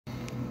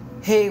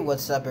Hey,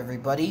 what's up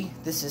everybody?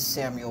 This is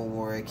Samuel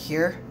Warwick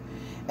here,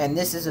 and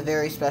this is a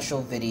very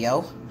special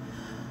video.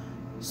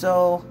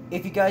 So,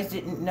 if you guys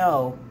didn't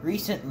know,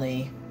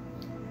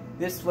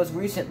 this was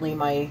recently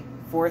my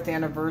 4th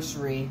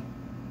anniversary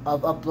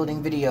of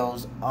uploading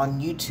videos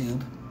on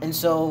YouTube, and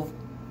so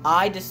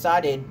I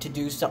decided to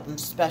do something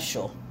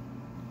special.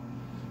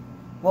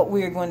 What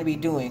we are going to be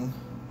doing,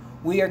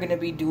 we are going to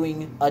be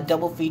doing a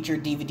double feature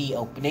DVD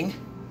opening,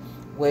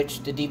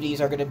 which the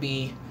DVDs are going to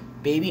be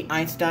Baby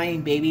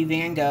Einstein, Baby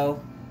Van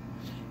Gogh,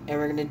 and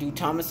we're going to do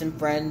Thomas and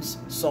Friends,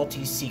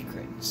 Salty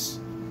Secrets.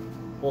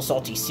 Well,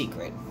 Salty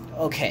Secret.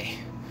 Okay.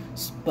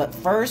 But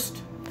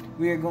first,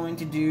 we are going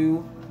to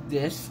do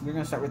this. We're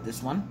going to start with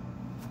this one.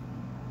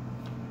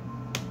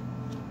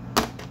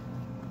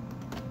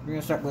 We're going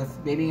to start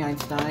with Baby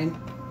Einstein,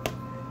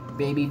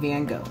 Baby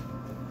Van Gogh.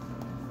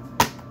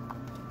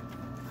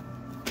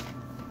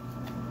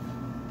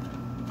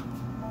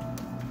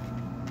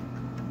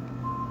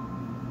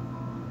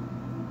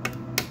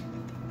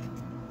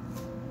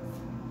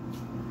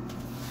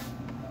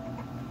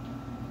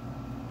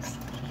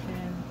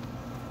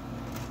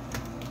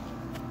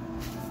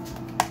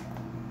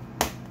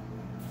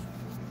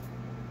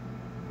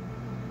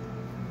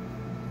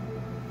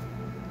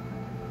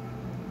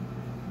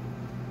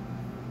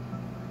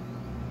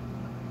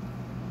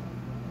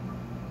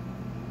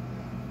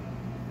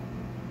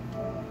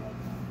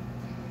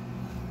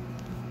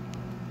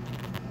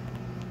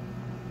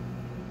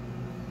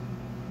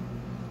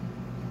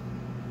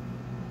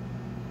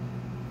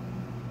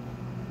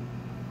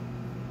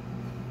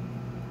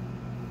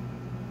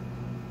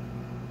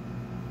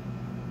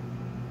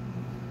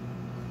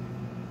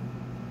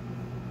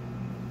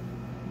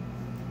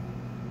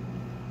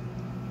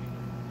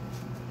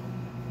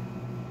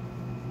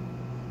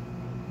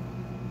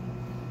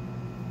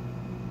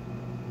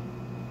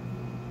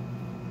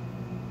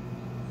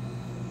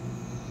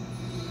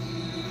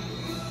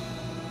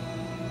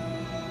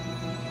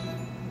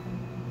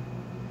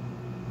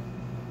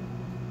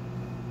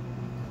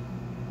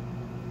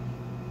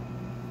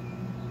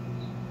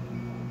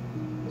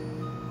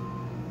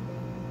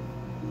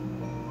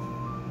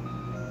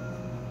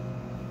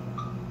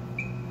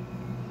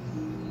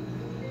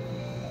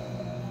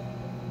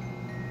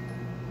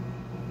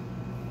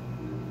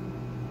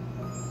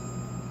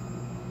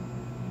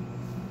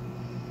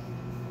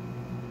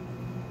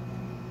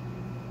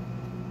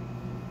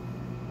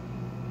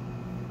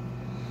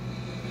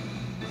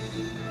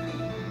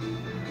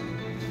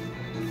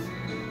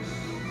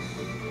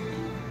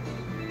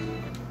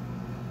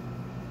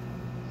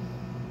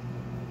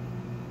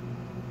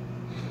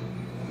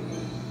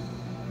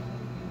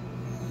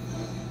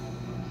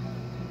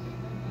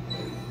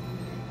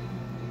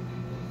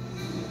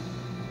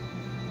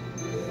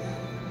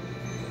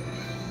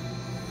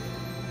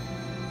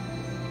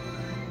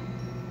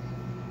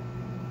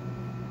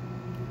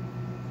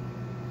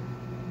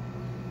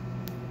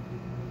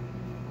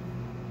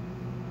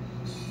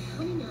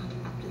 Coming up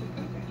after the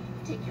program,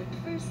 take your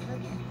first look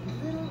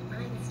at Little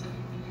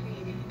Einstein,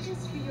 created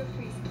just for your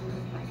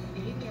preschooler by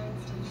Baby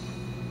Einstein.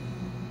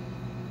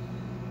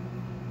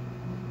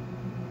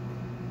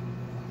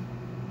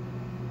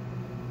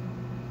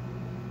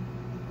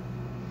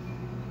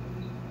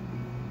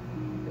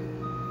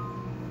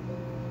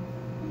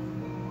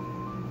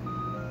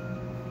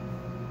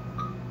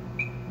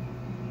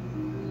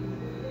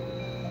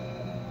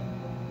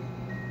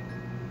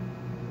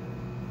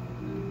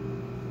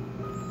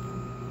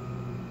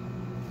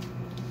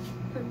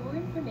 For more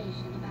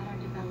information about our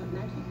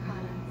developmental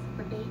products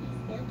for babies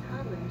and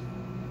toddlers,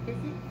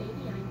 visit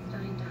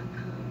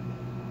babyeinstein.com.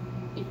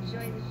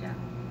 Enjoy the show.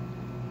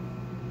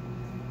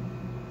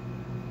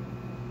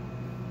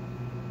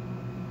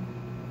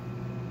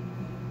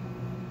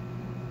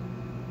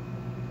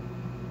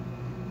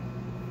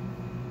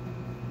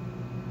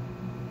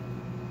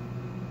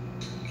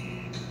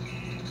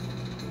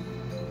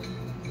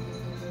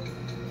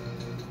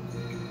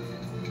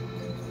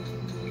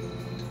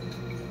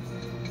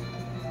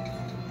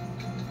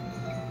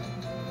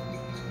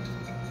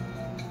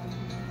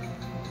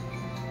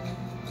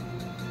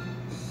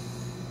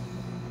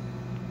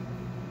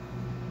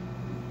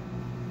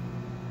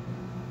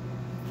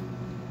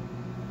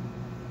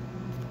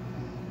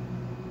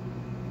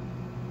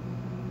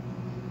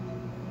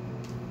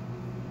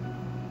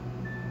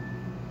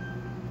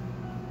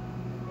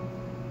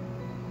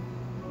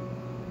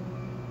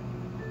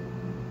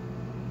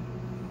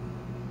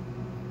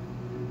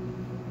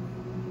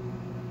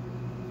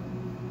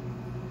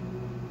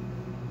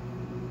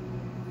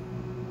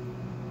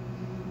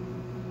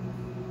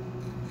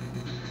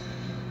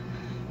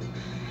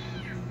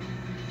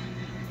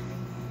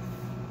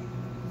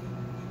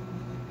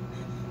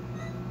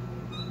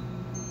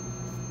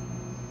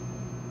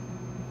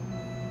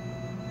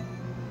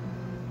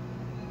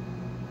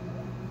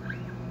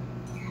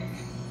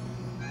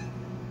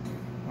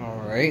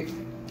 Alright.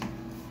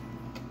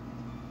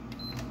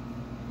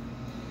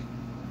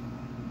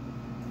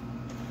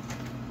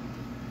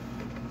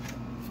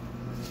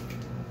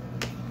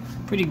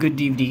 Pretty good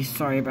DVD.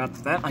 Sorry about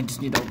that. I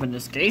just need to open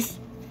this case.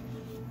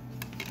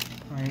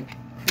 Alright,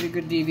 pretty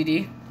good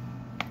DVD.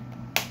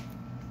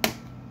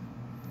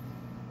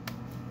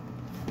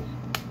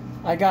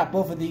 I got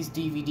both of these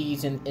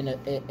DVDs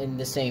in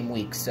the same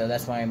week, so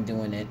that's why I'm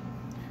doing it.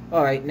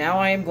 Alright, now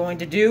I am going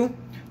to do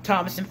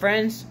Thomas and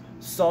Friends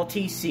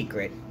Salty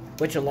Secret,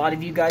 which a lot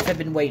of you guys have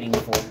been waiting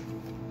for.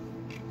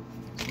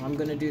 So I'm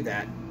going to do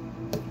that.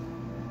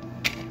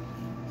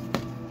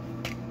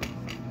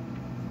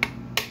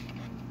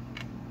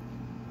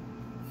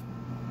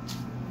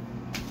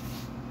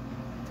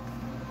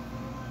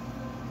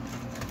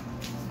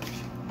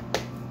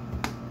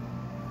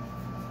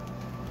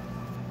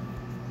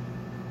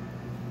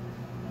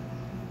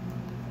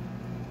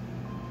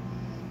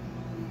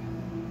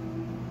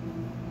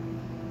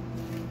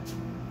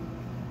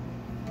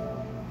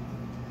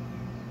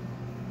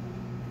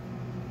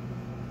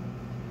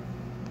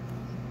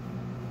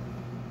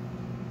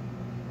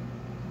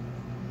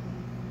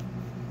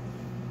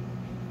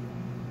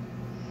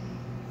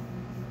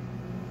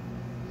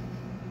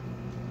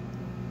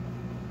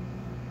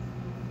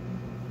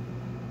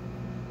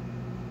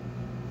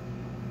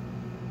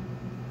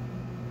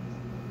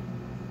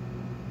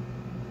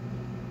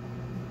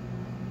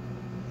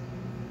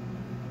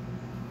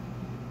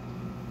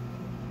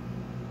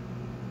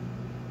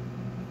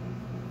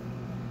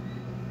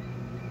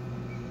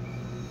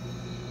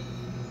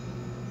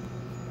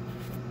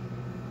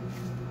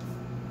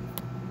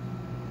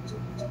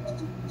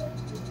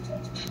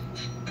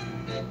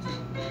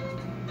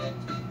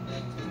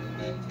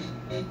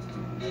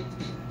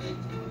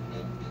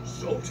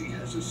 Salty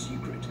has a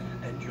secret,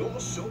 and your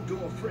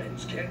Sodor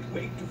friends can't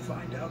wait to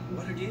find out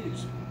what it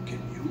is. Can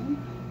you?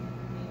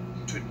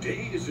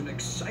 Today is an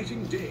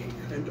exciting day,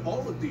 and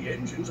all of the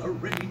engines are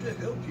ready to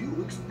help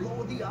you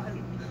explore the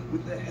island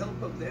with the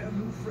help of their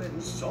new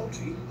friends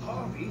Salty,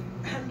 Harvey,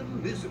 and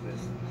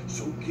Elizabeth.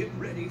 So get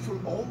ready for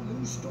all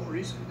new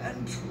stories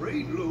and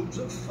trainloads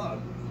of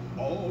fun.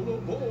 All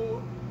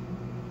aboard!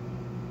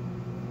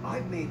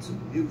 I've made some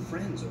new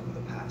friends over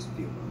the past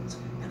few months,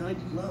 and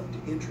I'd love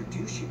to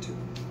introduce you to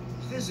them.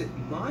 Visit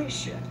my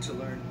shed to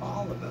learn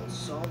all about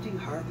Salty,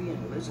 Harvey,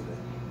 and Elizabeth,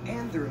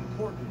 and their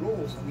important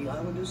roles on the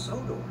island of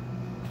Sodor.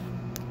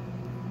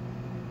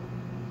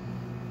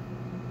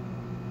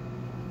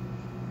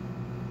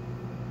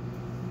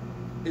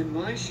 In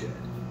my shed,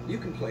 you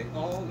can play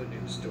all the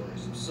new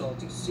stories of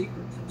Salty's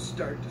secret from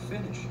start to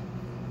finish.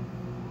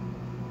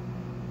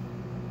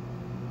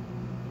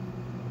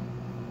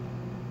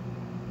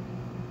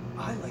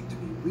 I like to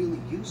be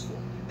really useful,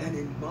 and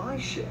in my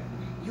shed,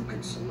 you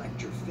can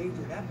select your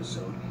favorite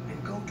episode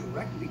and go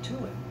directly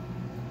to it.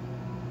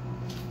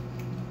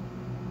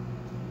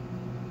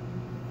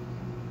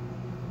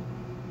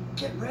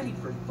 Get ready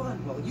for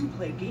fun while you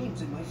play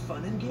games in my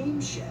Fun and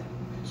Games shed.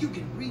 You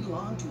can read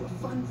along to a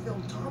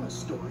fun-filled Thomas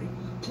story,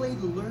 play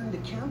the Learn to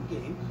Count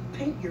game,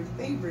 paint your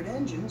favorite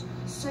engines,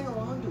 sing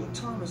along to a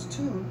Thomas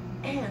tune,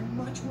 and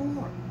much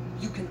more.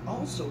 You can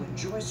also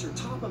enjoy Sir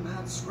Topham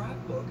Hatt's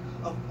scrapbook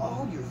of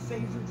all your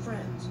favorite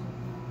friends.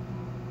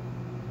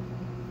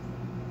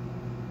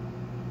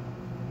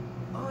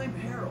 I'm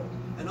Harold,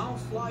 and I'll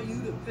fly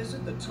you to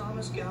visit the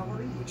Thomas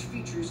Gallery, which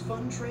features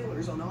fun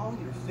trailers on all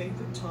your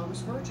favorite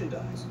Thomas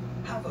merchandise.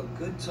 Have a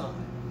good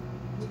time.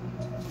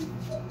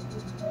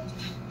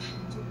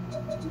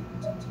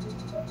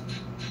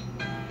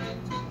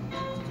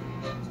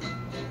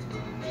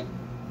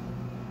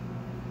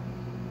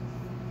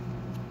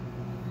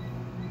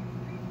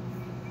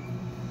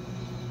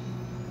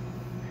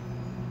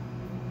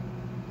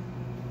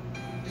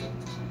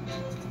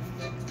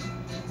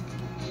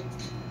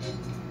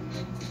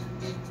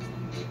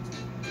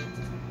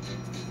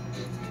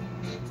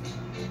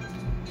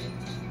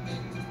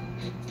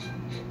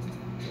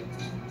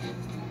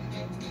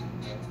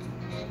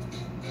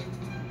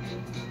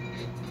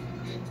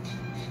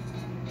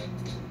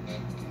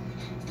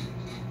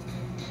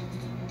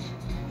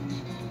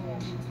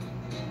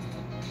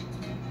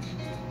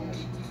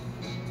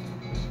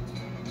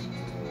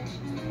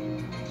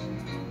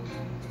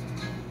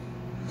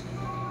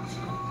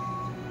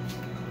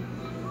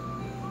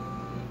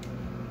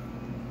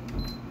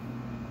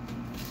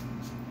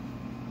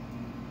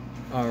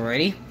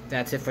 Alrighty,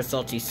 that's it for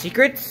Salty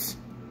Secrets.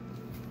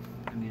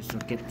 Let me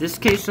just get this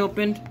case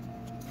opened.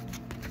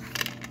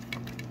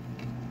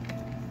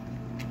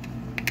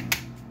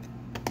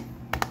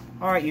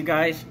 Alright, you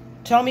guys.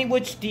 Tell me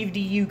which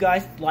DVD you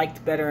guys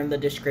liked better in the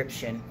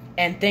description.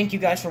 And thank you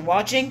guys for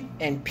watching,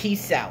 and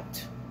peace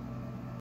out.